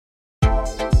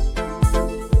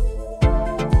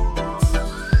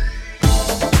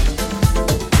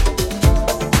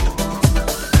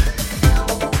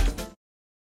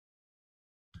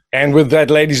And with that,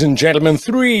 ladies and gentlemen,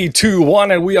 3, 2,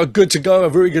 1, and we are good to go. A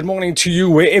very good morning to you,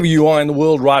 wherever you are in the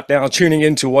world right now, tuning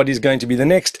into what is going to be the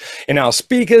next in our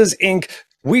Speakers Inc.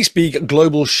 We Speak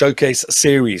Global Showcase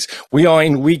series. We are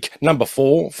in week number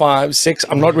 4, 5, 6.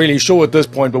 I'm not really sure at this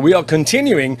point, but we are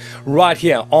continuing right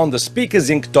here on the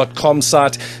speakersinc.com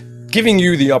site, giving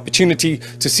you the opportunity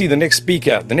to see the next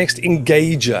speaker, the next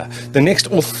engager, the next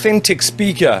authentic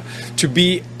speaker to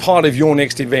be part of your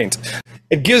next event.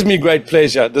 It gives me great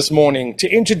pleasure this morning to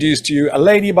introduce to you a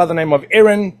lady by the name of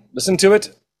Erin. Listen to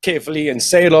it carefully and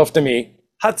say it after me.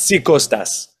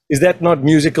 Hatzikostas. Is that not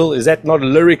musical? Is that not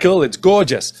lyrical? It's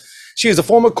gorgeous. She is a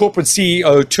former corporate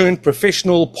CEO turned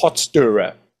professional pot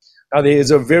stirrer. Now, there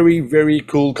is a very, very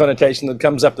cool connotation that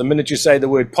comes up the minute you say the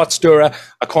word pot stirrer.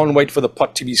 I can't wait for the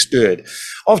pot to be stirred.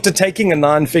 After taking a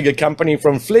 9-figure company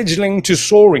from fledgling to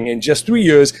soaring in just 3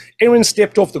 years, Erin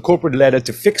stepped off the corporate ladder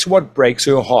to fix what breaks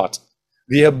her heart: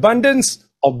 the abundance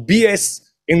of BS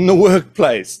in the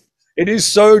workplace. It is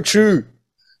so true.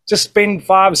 Just spend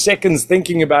 5 seconds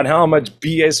thinking about how much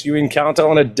BS you encounter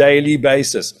on a daily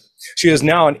basis. She is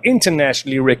now an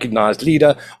internationally recognized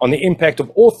leader on the impact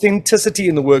of authenticity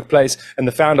in the workplace and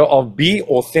the founder of Be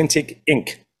Authentic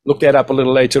Inc. Look that up a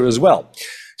little later as well.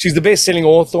 She's the best-selling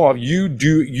author of You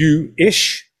Do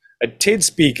You-ish, a TED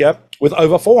speaker with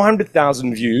over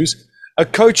 400,000 views, a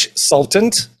coach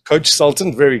sultant,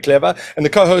 very clever, and the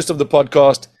co-host of the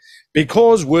podcast,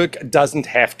 Because Work Doesn't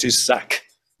Have to Suck.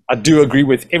 I do agree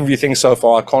with everything so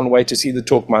far. I can't wait to see the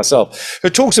talk myself. Her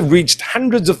talks have reached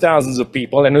hundreds of thousands of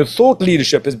people, and her thought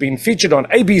leadership has been featured on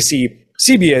ABC,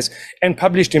 CBS, and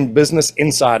published in Business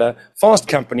Insider, Fast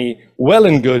Company, Well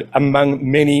and Good,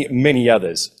 among many, many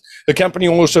others. The company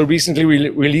also recently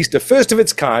released a first of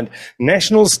its kind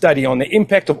national study on the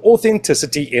impact of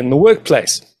authenticity in the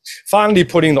workplace, finally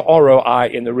putting the ROI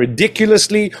in the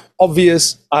ridiculously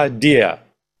obvious idea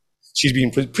she's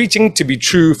been preaching to be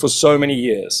true for so many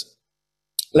years.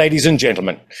 Ladies and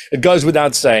gentlemen, it goes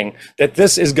without saying that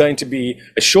this is going to be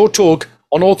a short talk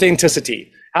on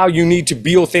authenticity, how you need to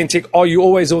be authentic. Are you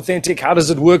always authentic? How does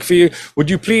it work for you? Would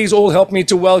you please all help me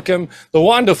to welcome the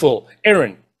wonderful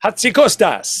Erin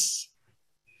Hatzikostas.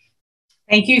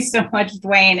 Thank you so much,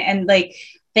 Dwayne. And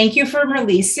thank you for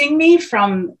releasing me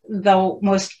from the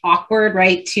most awkward,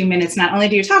 2 minutes. Not only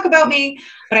do you talk about me,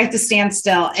 but I have to stand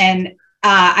still. And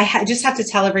I just have to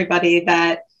tell everybody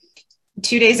that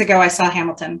 2 days ago, I saw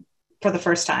Hamilton for the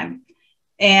first time.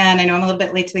 And I know I'm a little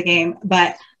bit late to the game,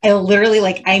 but I literally,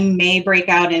 I may break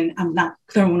out in, I'm not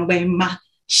throwing away my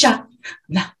shot. I'm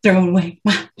not throwing away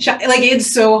my shot.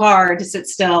 It's so hard to sit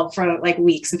still for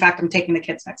weeks. In fact, I'm taking the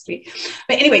kids next week.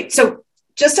 But anyway, so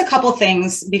just a couple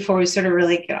things before we sort of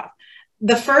really get off.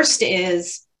 The first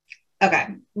is, okay,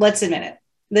 let's admit it.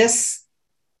 This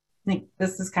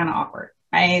is kind of awkward,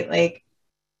 right?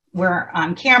 We're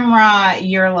on camera.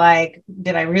 You're like,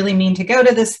 did I really mean to go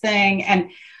to this thing? And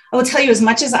I will tell you, as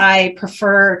much as I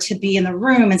prefer to be in the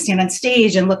room and stand on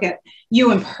stage and look at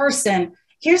you in person,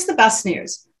 here's the best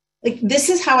news. This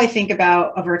is how I think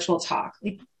about a virtual talk.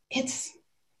 It's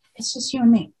just you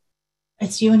and me.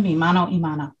 It's you and me, mano y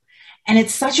mano. And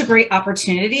it's such a great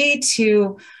opportunity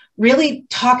to really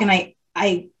talk. And I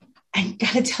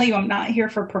got to tell you, I'm not here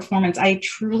for performance. I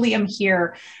truly am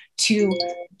here to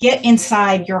get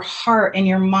inside your heart and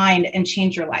your mind and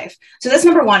change your life. So that's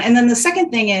number one. And then the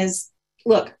second thing is,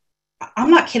 look,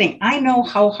 I'm not kidding. I know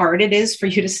how hard it is for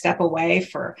you to step away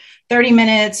for 30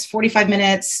 minutes, 45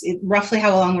 minutes, roughly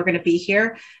how long we're going to be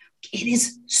here. It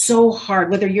is so hard,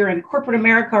 whether you're in corporate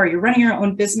America or you're running your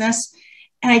own business.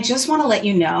 And I just want to let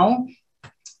you know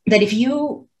that if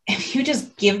you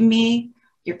just give me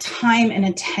your time and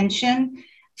attention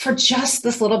for just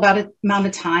this little amount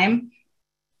of time,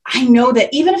 I know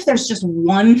that even if there's just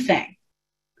one thing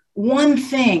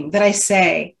that I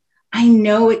say, I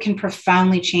know it can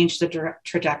profoundly change the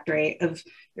trajectory of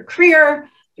your career,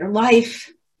 your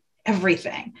life,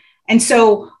 everything. And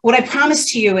so what I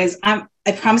promise to you is I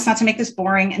promise not to make this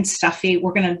boring and stuffy.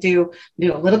 We're going to do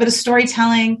a little bit of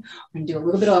storytelling. We're going to do a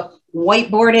little bit of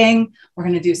whiteboarding. We're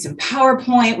going to do some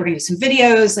PowerPoint. We're going to do some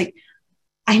videos.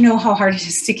 I know how hard it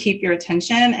is to keep your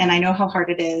attention, and I know how hard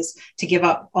it is to give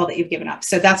up all that you've given up.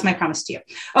 So that's my promise to you.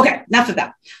 Okay, enough of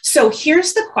that. So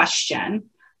here's the question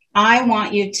I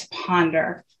want you to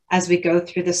ponder as we go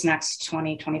through this next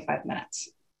 20, 25 minutes.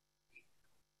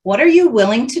 What are you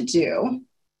willing to do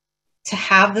to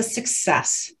have the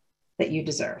success that you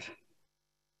deserve?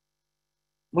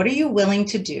 What are you willing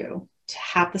to do to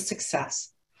have the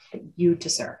success that you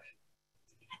deserve?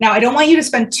 Now, I don't want you to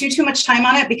spend too much time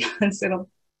on it because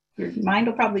your mind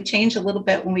will probably change a little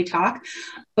bit when we talk,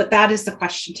 but that is the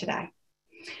question today.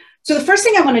 So the first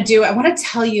thing I want to do, I want to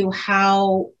tell you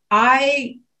how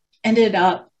I ended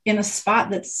up in a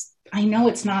spot that's, I know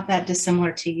it's not that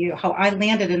dissimilar to you, how I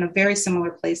landed in a very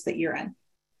similar place that you're in.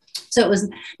 So it was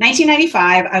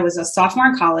 1995. I was a sophomore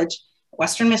in college,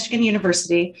 Western Michigan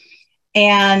University,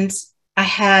 and I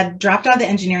had dropped out of the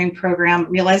engineering program,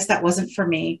 realized that wasn't for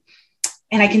me.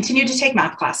 And I continued to take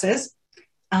math classes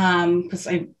because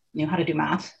I knew how to do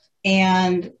math.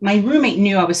 And my roommate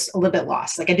knew I was a little bit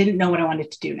lost. Like I didn't know what I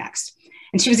wanted to do next.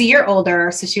 And she was a year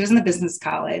older, so she was in the business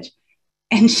college.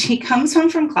 And she comes home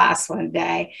from class one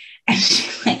day and she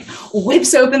like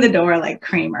whips open the door like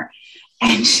Kramer.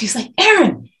 And she's like,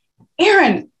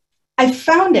 Erin, I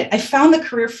found it. I found the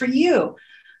career for you.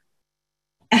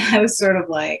 And I was sort of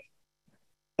like,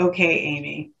 okay,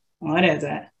 Amy, what is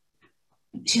it?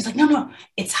 She's like, no,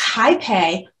 it's high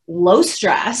pay, low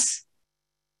stress.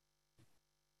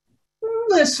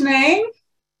 Listening.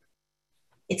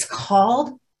 It's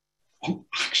called an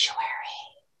actuary.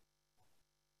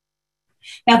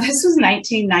 Now, this was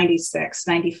 1996,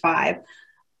 95.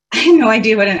 I had no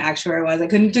idea what an actuary was. I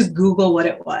couldn't just Google what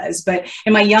it was. But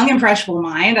in my young, impressionable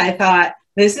mind, I thought,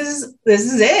 this is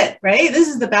it, right? This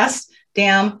is the best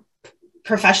damn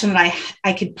profession that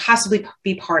I could possibly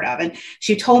be part of. And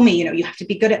she told me, you have to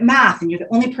be good at math, and you're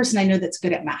the only person I know that's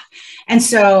good at math. And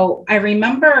so I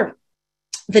remember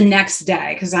the next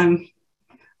day, because I'm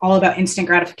all about instant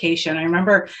gratification. I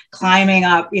remember climbing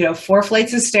up, 4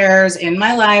 flights of stairs in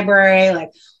my library,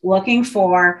 like looking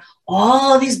for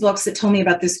all these books that told me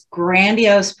about this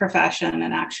grandiose profession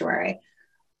in actuary.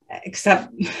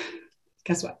 Except,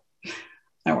 guess what?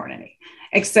 There weren't any,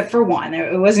 except for one.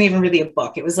 It wasn't even really a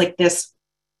book. It was like this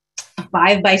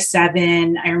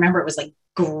 5x7. I remember it was like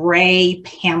gray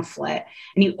pamphlet,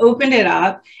 and you opened it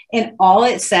up, and all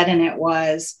it said in it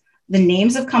was the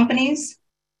names of companies,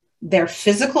 their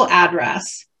physical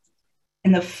address,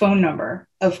 and the phone number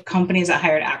of companies that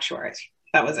hired actuaries.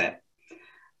 That was it.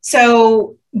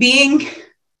 So being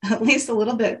at least a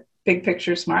little bit big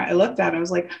picture smart, I looked at it, I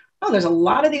was like, oh, there's a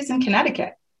lot of these in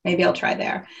Connecticut. Maybe I'll try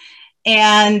there.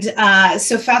 And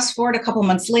so fast forward a couple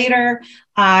months later,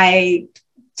 I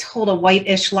told a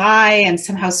white-ish lie and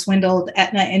somehow swindled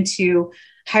Aetna into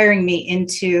hiring me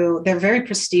into their very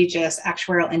prestigious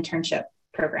actuarial internship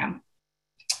program.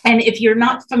 And if you're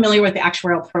not familiar with the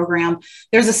actuarial program,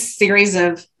 there's a series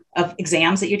of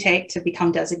exams that you take to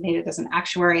become designated as an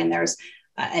actuary. And there's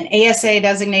an ASA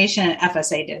designation, an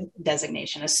FSA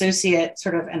designation, associate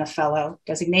sort of, and a fellow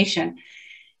designation.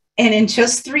 And in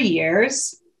just 3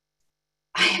 years,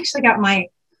 I actually got my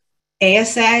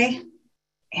ASA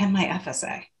and my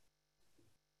FSA.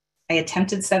 I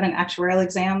attempted 7 actuarial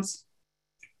exams.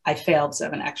 I failed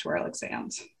 7 actuarial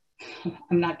exams.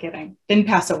 I'm not kidding. Didn't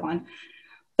pass a one.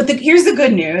 But here's the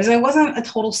good news. I wasn't a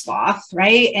total sloth,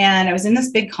 right? And I was in this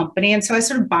big company. And so I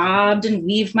sort of bobbed and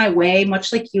weaved my way,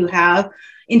 much like you have,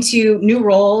 into new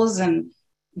roles and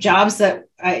jobs that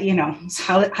I, was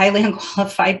highly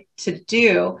unqualified to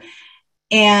do.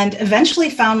 And eventually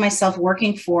found myself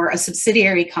working for a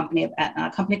subsidiary company of Aetna,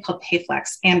 a company called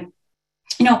Payflex. And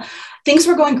things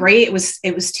were going great. It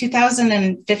was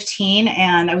 2015,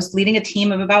 and I was leading a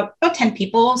team of about 10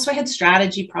 people. So I had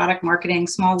strategy, product, marketing,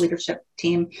 small leadership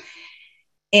team.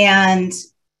 And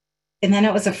then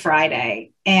it was a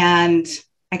Friday, and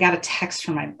I got a text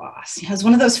from my boss. It was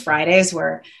one of those Fridays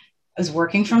where I was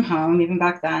working from home, even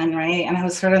back then, right? And I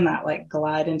was sort of in that like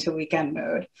glide into weekend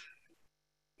mode.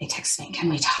 He texts me, "Can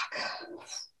we talk?"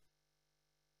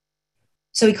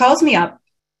 So he calls me up.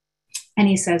 And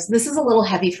he says, "This is a little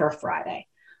heavy for a Friday,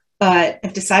 but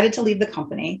I've decided to leave the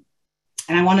company,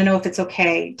 and I want to know if it's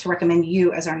okay to recommend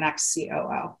you as our next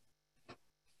COO."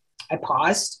 I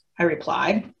paused. I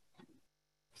replied,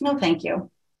 "No, thank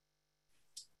you."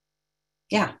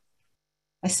 Yeah.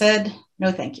 I said,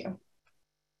 "No, thank you."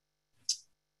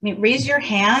 I mean, raise your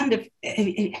hand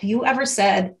if you ever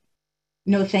said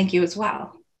no, thank you as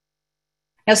well.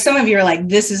 Now, some of you are like,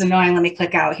 "This is annoying. Let me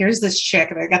click out. Here's this chick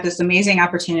that got this amazing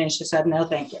opportunity. She said, no,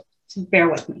 thank you." So bear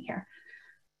with me here.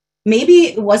 Maybe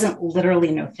it wasn't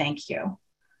literally no, thank you,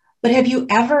 but have you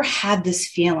ever had this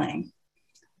feeling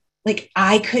like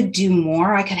I could do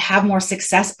more? I could have more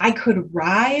success. I could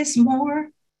rise more,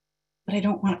 but I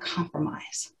don't want to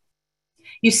compromise.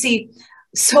 You see,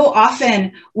 so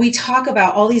often we talk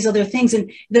about all these other things.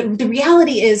 And the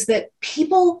reality is that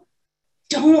people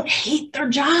don't hate their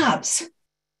jobs.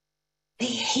 They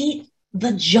hate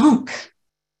the junk,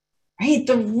 right?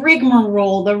 The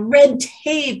rigmarole, the red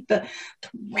tape, the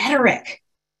rhetoric.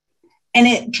 And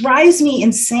it drives me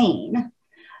insane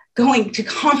going to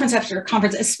conference after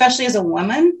conference, especially as a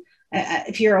woman.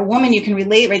 If you're a woman, you can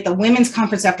relate, right? The women's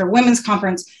conference after women's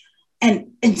conference,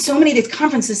 And so many of these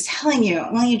conferences telling you,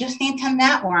 well, you just need to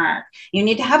network. You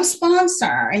need to have a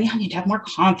sponsor, and you need to have more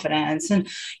confidence, and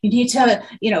you need to,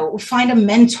 find a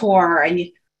mentor,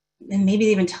 and maybe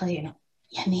they even tell you,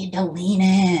 you need to lean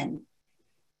in.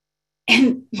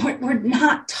 And we're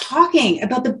not talking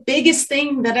about the biggest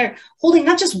thing that are holding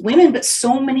not just women, but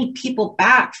so many people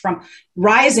back from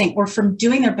rising or from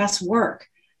doing their best work.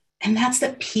 And that's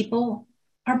that people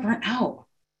are burnt out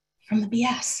from the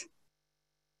BS.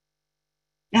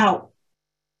 Now,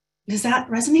 does that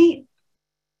resonate?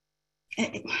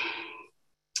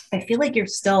 I feel like you're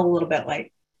still a little bit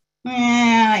like,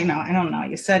 I don't know.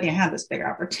 You said you had this bigger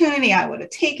opportunity. I would have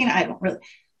taken it. I don't really.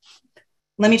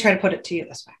 Let me try to put it to you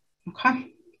this way.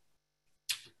 Okay.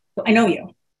 So I know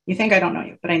you. You think I don't know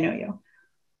you, but I know you.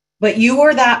 But you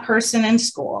were that person in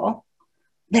school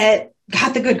that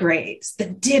got the good grades,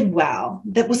 that did well,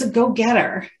 that was a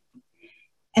go-getter.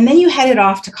 And then you headed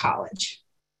off to college.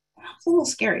 It's a little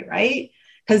scary, right?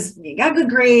 Because you got good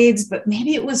grades, but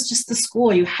maybe it was just the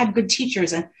school. You had good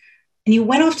teachers, and you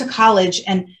went off to college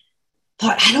and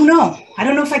thought, I don't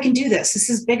know if I can do this.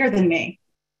 This is bigger than me.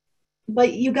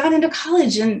 But you got into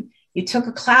college and you took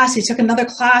another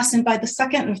class. And by the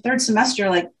second or third semester,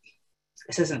 you're like,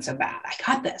 this isn't so bad. I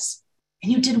got this.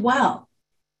 And you did well.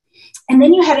 And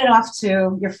then you headed off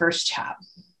to your first job,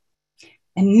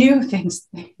 and new things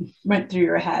went through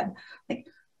your head. Like,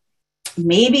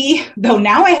 maybe, though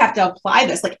now I have to apply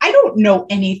this. Like, I don't know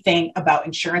anything about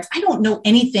insurance. I don't know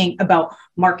anything about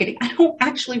marketing. I don't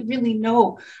actually really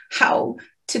know how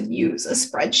to use a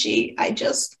spreadsheet. I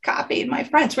just copied my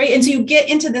friends, right? And so you get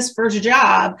into this first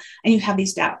job and you have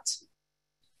these doubts.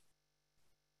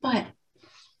 But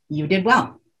you did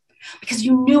well because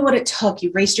you knew what it took.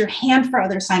 You raised your hand for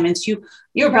other assignments. You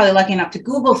were probably lucky enough to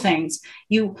Google things.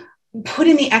 You put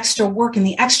in the extra work and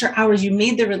the extra hours. You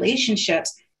made the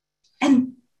relationships.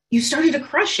 And you started to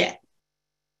crush it.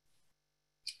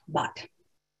 But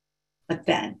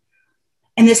then,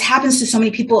 and this happens to so many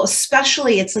people,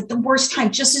 especially it's like the worst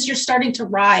time, just as you're starting to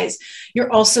rise,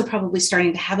 you're also probably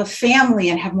starting to have a family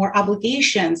and have more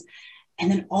obligations. And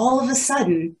then all of a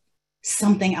sudden,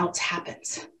 something else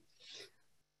happens.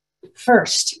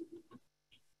 First,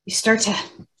 you start to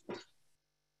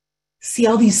see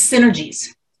all these synergies,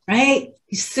 right?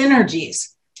 These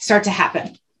synergies start to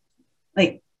happen.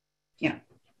 Like,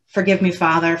 forgive me,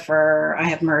 Father, for I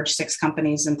have merged 6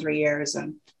 companies in 3 years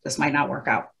and this might not work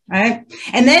out, right?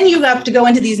 And then you have to go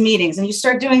into these meetings and you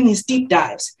start doing these deep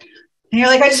dives. And you're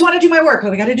like, I just want to do my work,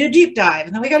 but we got to do a deep dive.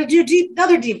 And then we got to do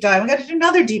another deep dive. We got to do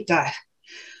another deep dive.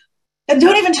 And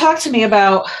don't even talk to me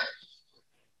about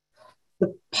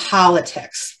the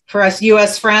politics. For us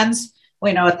US friends,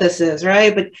 we know what this is,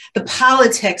 right? But the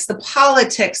politics, the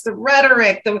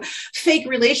rhetoric, the fake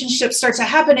relationships start to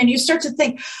happen. And you start to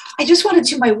think, I just want to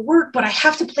do my work, but I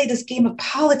have to play this game of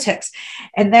politics.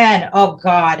 And then, oh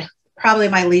God, probably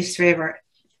my least favorite,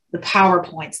 the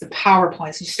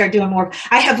PowerPoints. You start doing more.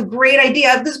 I have a great idea.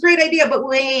 I have this great idea, but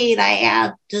wait, I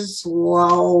have to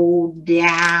slow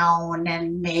down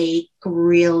and make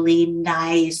really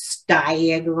nice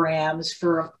diagrams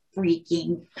for a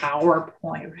freaking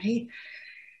PowerPoint, right?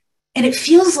 And it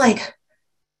feels like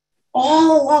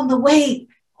all along the way,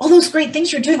 all those great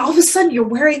things you're doing, all of a sudden you're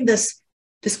wearing this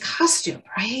costume,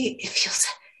 right? It feels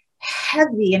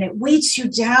heavy and it weights you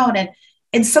down.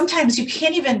 And sometimes you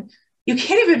can't even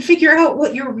figure out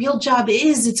what your real job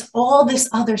is. It's all this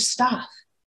other stuff.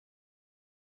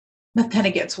 But then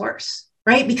it gets worse,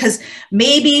 right? Because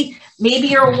maybe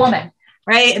you're a woman,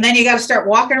 right? And then you got to start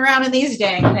walking around in these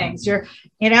dang things. You're,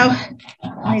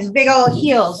 these big old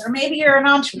heels. Or maybe you're an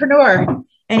entrepreneur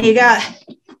and you got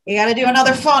to do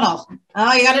another funnel.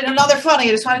 Oh, you got to do another funnel.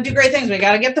 You just want to do great things. We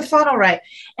got to get the funnel right.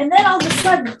 And then all of a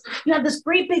sudden you have this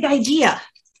great big idea,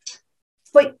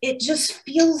 but it just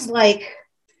feels like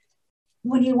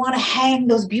when you want to hang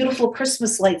those beautiful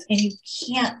Christmas lights and you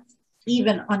can't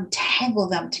even untangle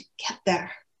them to get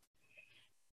there.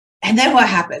 And then what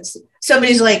happens?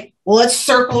 Somebody's like, well, let's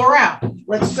circle around.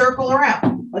 And then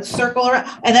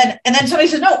somebody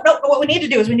says, no, what we need to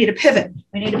do is we need to pivot.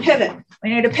 And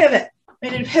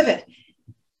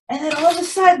then all of a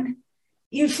sudden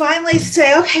you finally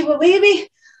say, okay, well, maybe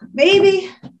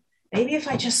if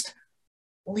I just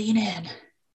lean in.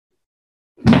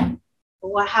 But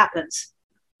what happens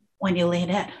when you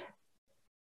lean in?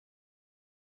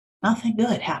 Nothing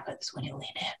good happens when you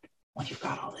lean in, when you've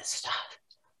got all this stuff.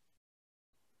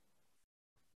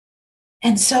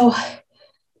 And so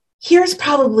here's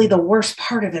probably the worst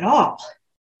part of it all.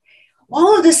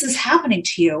 All of this is happening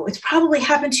to you. It's probably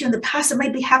happened to you in the past. It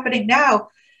might be happening now.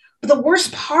 But the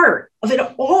worst part of it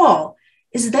all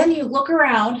is then you look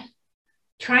around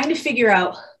trying to figure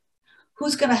out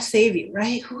who's going to save you,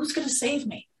 right? Who's going to save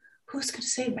me? Who's going to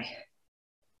save me?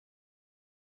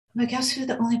 But guess who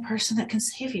the only person that can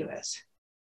save you is?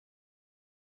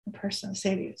 The person to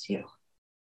save you is you.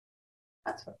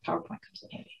 That's what PowerPoint comes in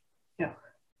handy. Yeah.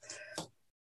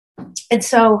 And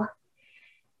so,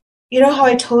 you know how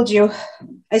I told you,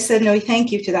 I said no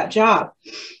thank you to that job.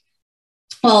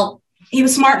 Well, he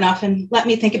was smart enough and let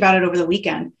me think about it over the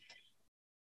weekend.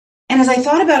 And as I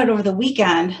thought about it over the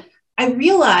weekend, I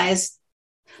realized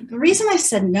the reason I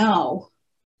said no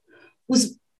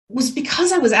was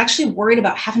because I was actually worried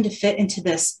about having to fit into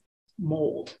this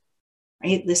mold,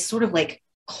 right? This sort of like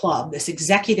club, this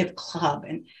executive club.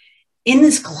 And in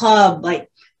this club, like,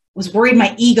 was worried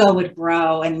my ego would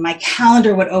grow and my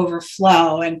calendar would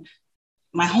overflow and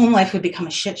my home life would become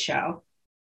a shit show.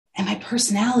 And my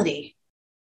personality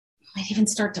might even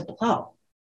start to blow.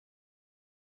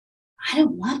 I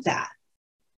don't want that.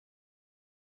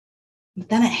 But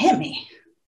then it hit me.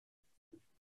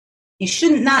 You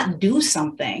shouldn't not do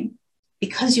something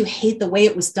because you hate the way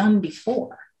it was done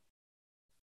before.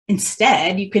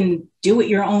 Instead, you can do it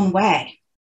your own way.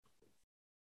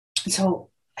 And so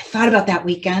I thought about that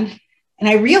weekend and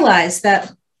I realized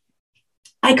that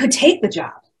I could take the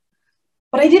job,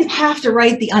 but I didn't have to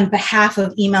write the on behalf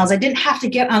of emails. I didn't have to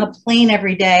get on a plane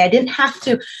every day. I didn't have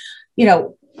to,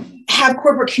 have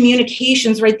corporate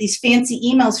communications write these fancy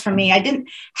emails for me. I didn't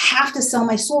have to sell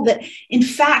my soul. That in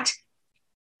fact,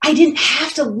 I didn't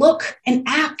have to look and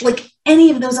act like any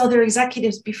of those other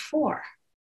executives before.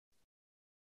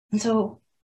 And so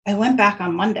I went back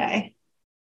on Monday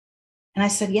and I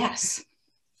said yes.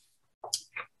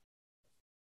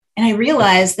 And I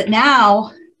realized that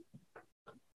now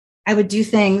I would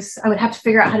have to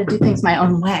figure out how to do things my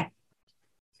own way.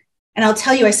 And I'll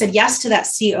tell you, I said yes to that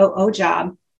COO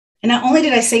job. And not only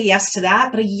did I say yes to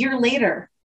that, but a year later,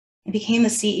 I became the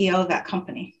CEO of that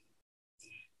company.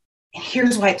 And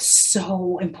here's why it's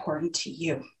so important to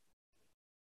you.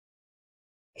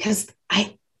 Because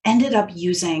I ended up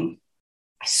using,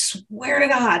 I swear to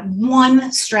God,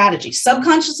 one strategy,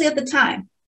 subconsciously at the time.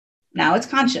 Now it's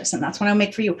conscious, and that's what I'll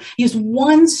make for you. I used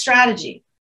one strategy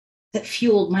that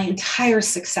fueled my entire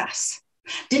success.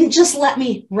 Didn't just let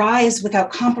me rise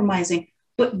without compromising,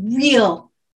 but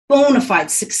real, bona fide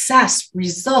success,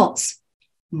 results,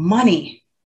 money,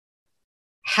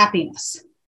 happiness.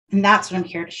 And that's what I'm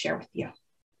here to share with you.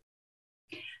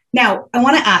 Now, I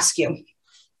want to ask you,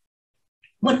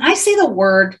 when I say the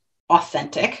word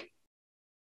authentic,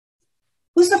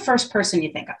 who's the first person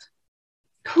you think of?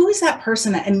 Who is that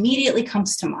person that immediately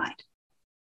comes to mind?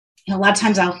 A lot of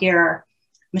times I'll hear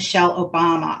Michelle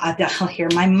Obama, I'll hear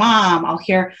my mom, I'll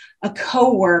hear a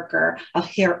coworker, I'll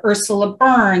hear Ursula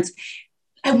Burns.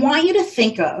 I want you to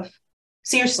think of,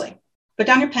 seriously, put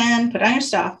down your pen, put down your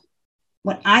stuff.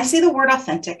 When I say the word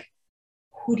authentic,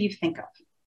 who do you think of?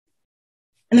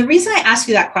 And the reason I ask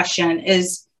you that question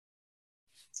is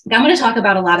I'm going to talk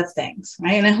about a lot of things,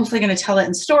 right? And I'm hopefully going to tell it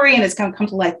in story and it's going to come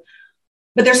to life.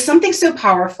 But there's something so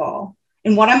powerful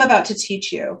in what I'm about to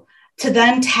teach you to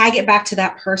then tag it back to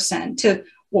that person to,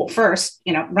 well, first,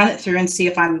 run it through and see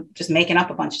if I'm just making up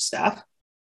a bunch of stuff,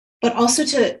 but also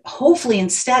to hopefully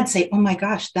instead say, oh my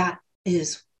gosh, that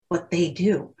is what they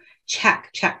do. Check,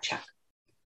 check, check.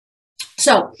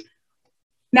 So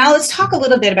now let's talk a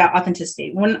little bit about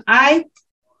authenticity. When I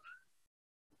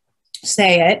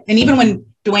say it, and even when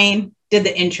Dwayne did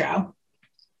the intro,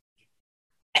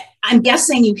 I'm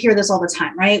guessing you hear this all the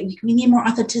time, right? We need more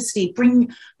authenticity. Bring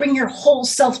your whole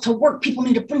self to work. People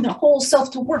need to bring their whole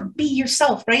self to work. Be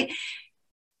yourself, right?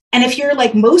 And if you're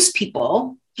like most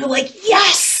people, you're like,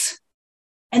 yes.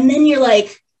 And then you're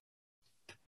like,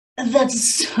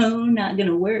 that's so not going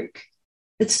to work.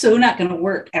 It's so not going to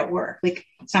work at work. Like,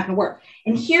 it's not going to work.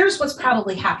 And here's what's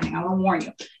probably happening. I will warn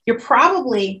you. You're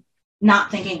probably not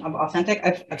thinking of authentic.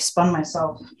 I've spun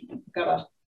myself. I've got a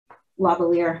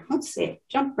lavalier. Let's see.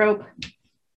 Jump rope.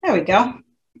 There we go. Can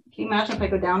you imagine if I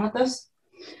go down with this?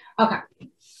 Okay.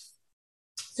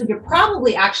 So you're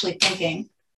probably actually thinking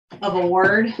of a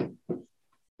word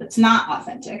that's not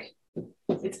authentic.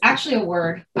 It's actually a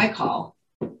word I call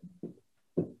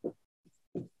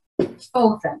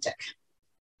authentic.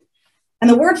 And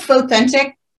the word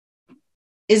authentic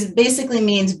is basically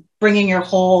means bringing your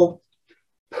whole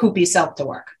poopy self to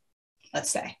work,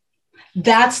 let's say.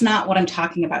 That's not what I'm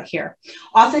talking about here.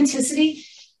 Authenticity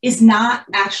is not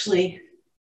actually,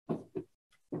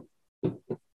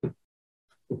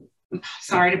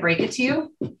 sorry to break it to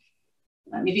you.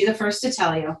 Let me be the first to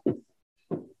tell you.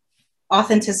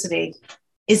 Authenticity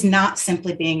is not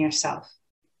simply being yourself.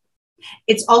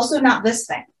 It's also not this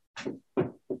thing.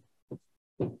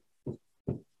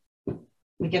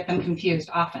 We get them confused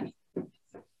often.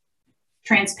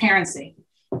 Transparency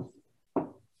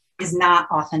is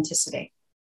not authenticity.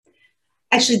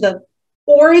 Actually, the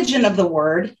origin of the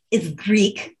word is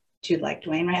Greek, too, like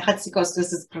Dwayne, right?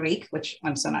 Hatzikostas is Greek, which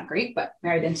I'm so not Greek, but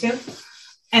married into.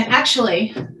 And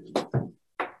actually,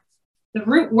 the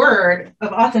root word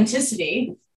of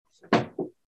authenticity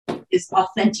is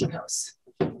authentikos.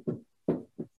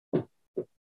 And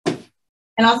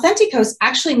authentikos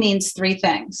actually means three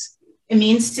things. It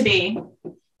means to be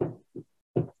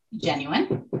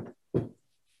genuine.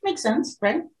 Makes sense,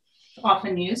 right?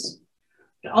 Often used.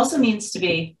 It also means to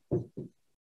be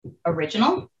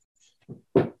original.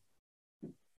 And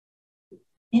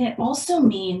it also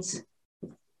means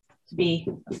to be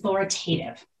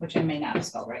authoritative, which I may not have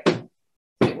spelled right.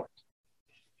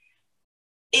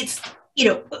 It's,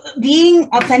 being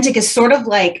authentic is sort of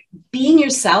like being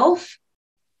yourself,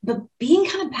 but being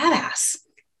kind of badass.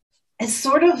 It's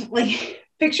sort of like,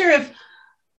 picture if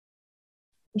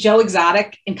Joe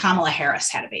Exotic and Kamala Harris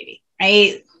had a baby,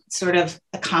 right? Sort of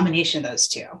a combination of those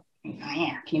two. Oh,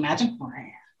 yeah. Can you imagine? Oh,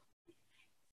 yeah.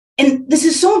 And this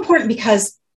is so important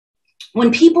because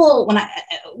when I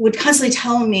would constantly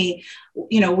tell me,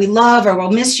 we love or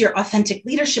we'll miss your authentic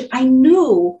leadership, I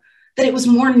knew that it was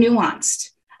more nuanced.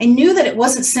 I knew that it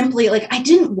wasn't simply like, I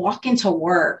didn't walk into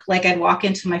work like I'd walk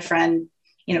into my friend,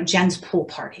 Jen's pool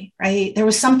party, right? There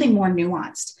was something more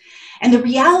nuanced. And the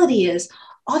reality is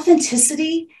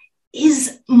authenticity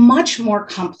is much more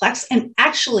complex. And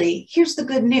actually, here's the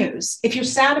good news. If you're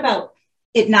sad about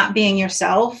it not being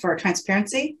yourself or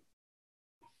transparency,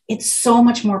 it's so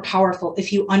much more powerful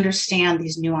if you understand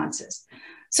these nuances.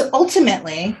 So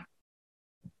ultimately,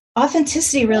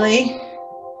 authenticity really,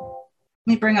 let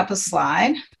me bring up a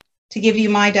slide to give you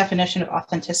my definition of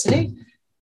authenticity,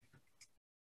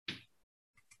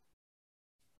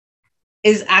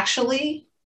 is actually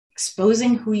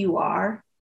exposing who you are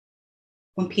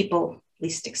when people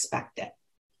least expect it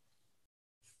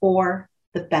for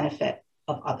the benefit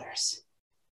of others.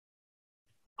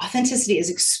 Authenticity is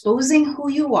exposing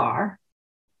who you are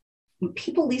when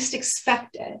people least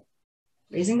expect it,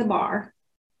 raising the bar,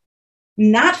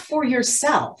 not for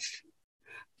yourself,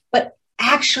 but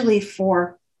actually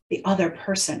for the other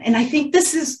person. And I think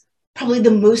this is probably the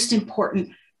most important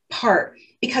part,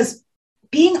 because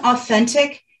being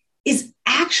authentic is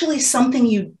actually something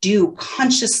you do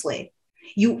consciously.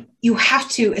 You have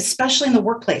to, especially in the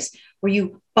workplace, where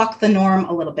you buck the norm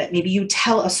a little bit. Maybe you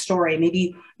tell a story.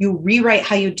 Maybe you rewrite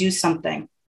how you do something.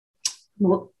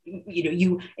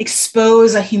 You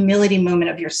expose a humility moment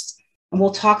of yours, and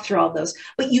we'll talk through all those.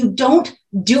 But you don't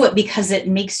do it because it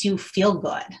makes you feel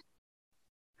good.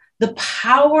 The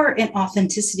power in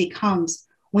authenticity comes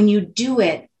when you do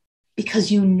it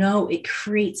because it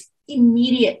creates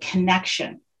immediate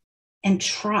connection and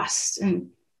trust and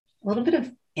a little bit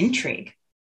of intrigue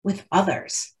with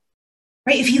others,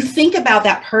 right? If you think about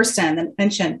that person that I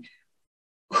mentioned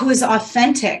who is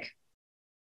authentic,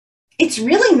 it's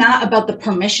really not about the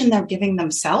permission they're giving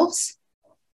themselves.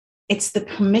 It's the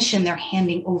permission they're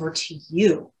handing over to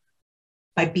you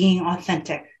by being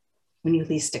authentic when you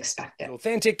least expect it.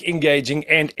 Authentic, engaging,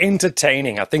 and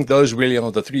entertaining. I think those really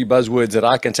are the three buzzwords that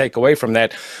I can take away from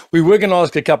that. We were going to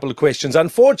ask a couple of questions.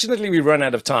 Unfortunately, we run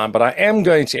out of time, but I am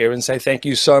going to, Erin, say thank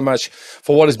you so much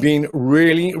for what has been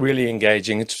really, really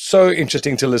engaging. It's so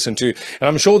interesting to listen to. And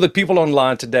I'm sure that people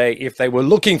online today, if they were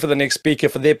looking for the next speaker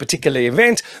for their particular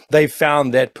event, they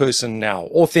found that person now.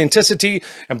 Authenticity.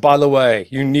 And by the way,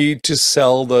 you need to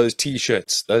sell those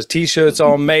t-shirts. Those t-shirts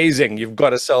are amazing. You've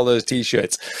got to sell those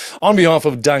t-shirts. On behalf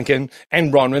of Duncan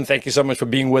and Bronwyn, thank you so much for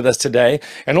being with us today.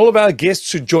 And all of our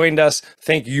guests who joined us,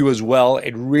 thank you as well.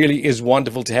 It really is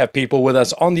wonderful to have people with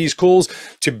us on these calls,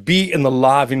 to be in the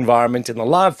live environment, in the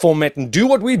live format, and do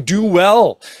what we do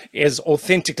well as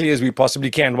authentically as we possibly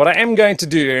can. What I am going to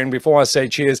do, Erin, before I say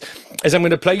cheers, is I'm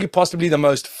going to play you possibly the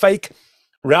most fake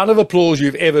round of applause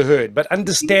you've ever heard. But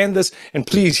understand this, and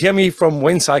please hear me from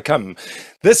whence I come.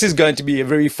 This is going to be a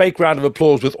very fake round of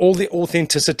applause with all the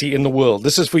authenticity in the world.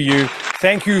 This is for you.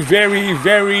 Thank you very,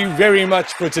 very, very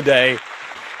much for today.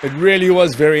 It really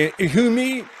was very, who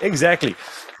me? Exactly.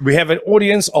 We have an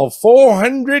audience of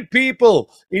 400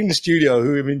 people in the studio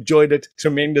who have enjoyed it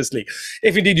tremendously.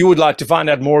 If indeed you would like to find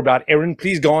out more about Erin,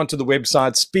 please go on to the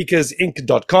website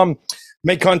speakersinc.com.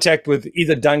 Make contact with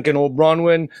either Duncan or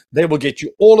Bronwyn. They will get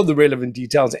you all of the relevant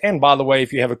details. And by the way,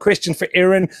 if you have a question for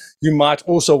Erin, you might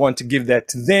also want to give that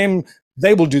to them.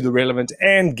 They will do the relevant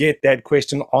and get that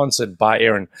question answered by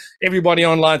Erin. Everybody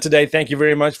online today, thank you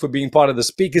very much for being part of the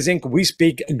Speakers Inc. We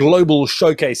Speak Global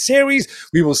Showcase series.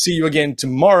 We will see you again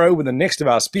tomorrow with the next of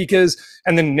our speakers,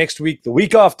 and then next week, the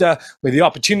week after, where the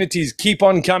opportunities keep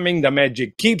on coming, the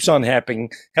magic keeps on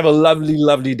happening. Have a lovely,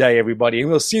 lovely day, everybody, and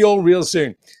we'll see you all real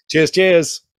soon. Cheers,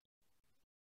 cheers.